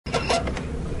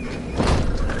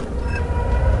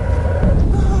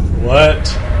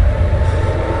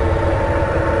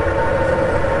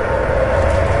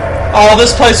Oh,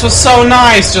 this place was so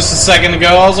nice just a second ago.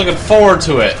 I was looking forward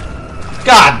to it.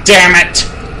 God damn it!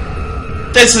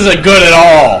 This isn't good at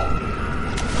all.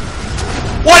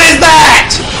 What is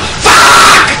that?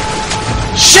 Fuck!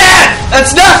 Shit!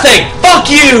 That's nothing! Fuck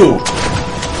you!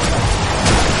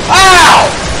 Ow!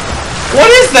 What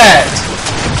is that?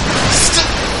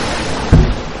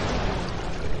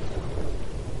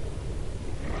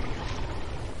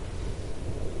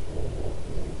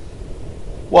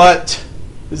 What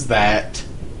is that?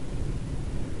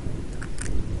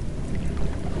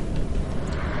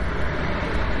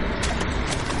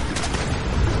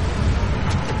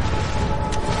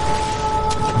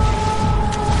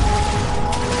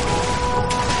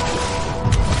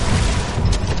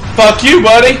 Fuck you,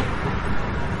 buddy!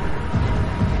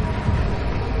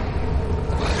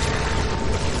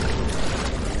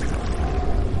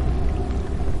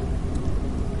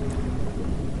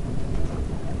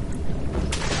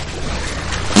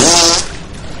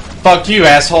 Fuck you,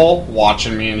 asshole.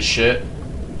 Watching me and shit.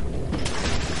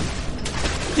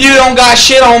 You don't got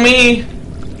shit on me!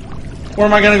 Where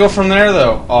am I gonna go from there,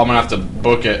 though? Oh, I'm gonna have to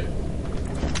book it.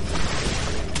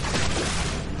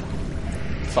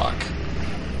 Fuck.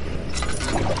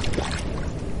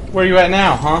 Where are you at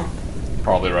now, huh?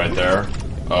 Probably right there.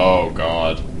 Oh,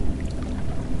 God.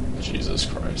 Jesus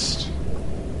Christ.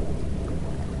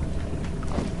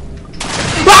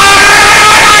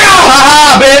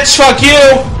 Ah, bitch! Fuck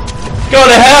you! Go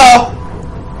to hell!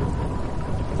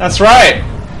 That's right.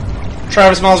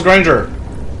 Travis Miles Granger.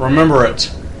 Remember it.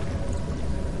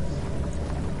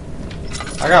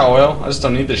 I got oil. I just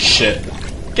don't need this shit.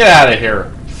 Get out of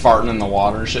here. Farting in the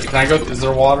water and shit. Can I go? Is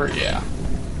there water? Yeah.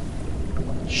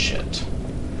 Shit.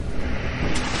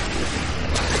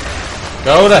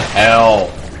 Go to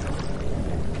hell.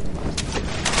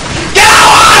 Get out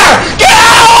of water! Get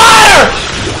out of water!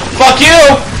 Fuck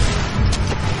you!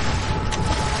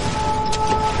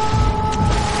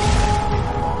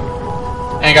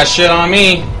 Ain't got shit on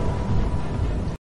me.